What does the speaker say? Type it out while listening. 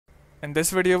In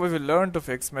this video we will learn to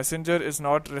fix Messenger is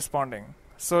not responding.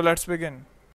 So let's begin.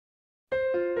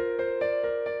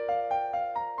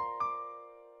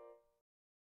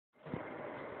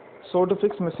 So to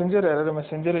fix Messenger error,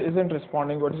 Messenger isn't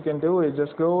responding, what you can do is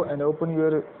just go and open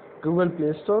your Google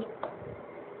Play Store.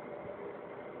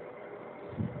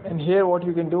 And here what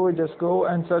you can do is just go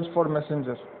and search for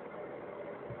Messenger.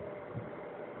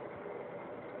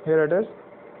 Here it is.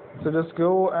 So just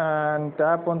go and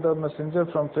tap on the Messenger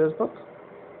from Facebook.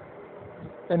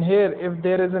 And here if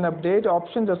there is an update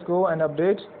option, just go and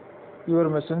update your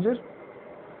Messenger.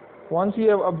 Once you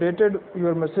have updated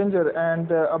your Messenger and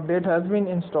the update has been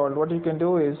installed, what you can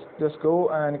do is just go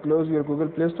and close your Google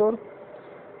Play Store.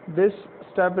 This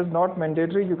step is not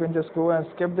mandatory, you can just go and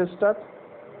skip this step.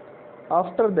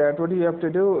 After that, what you have to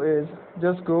do is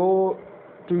just go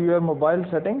to your mobile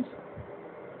settings.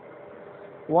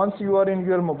 Once you are in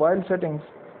your mobile settings,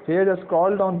 here just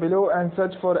scroll down below and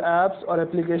search for apps or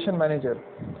application manager.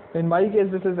 In my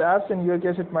case this is apps, in your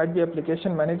case it might be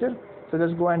application manager. So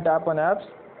just go and tap on apps.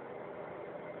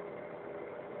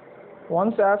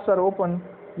 Once apps are open,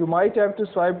 you might have to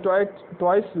swipe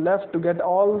twice left to get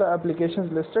all the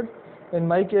applications listed. In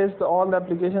my case all the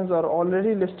applications are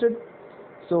already listed.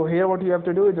 So here what you have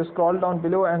to do is just scroll down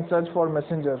below and search for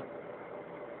Messenger.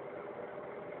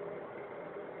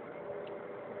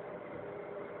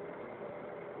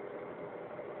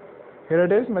 Here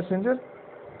it is, Messenger,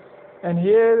 and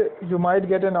here you might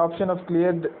get an option of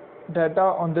clear data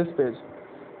on this page.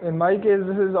 In my case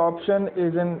this option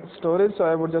is in storage, so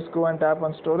I would just go and tap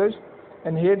on storage,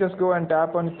 and here just go and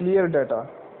tap on clear data.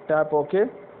 Tap OK.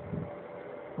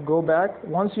 Go back.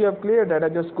 Once you have clear data,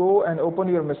 just go and open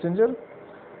your Messenger.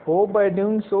 Hope by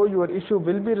doing so your issue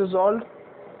will be resolved.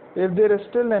 If there is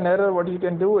still an error, what you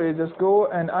can do is just go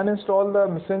and uninstall the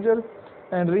Messenger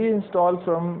and reinstall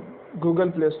from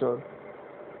Google Play Store.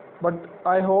 But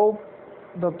I hope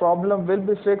the problem will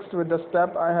be fixed with the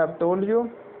step I have told you.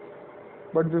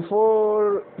 But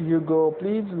before you go,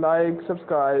 please like,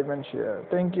 subscribe and share.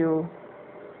 Thank you.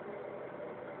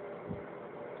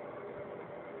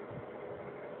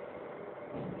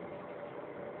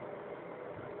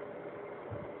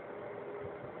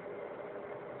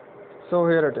 So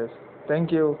here it is.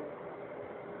 Thank you.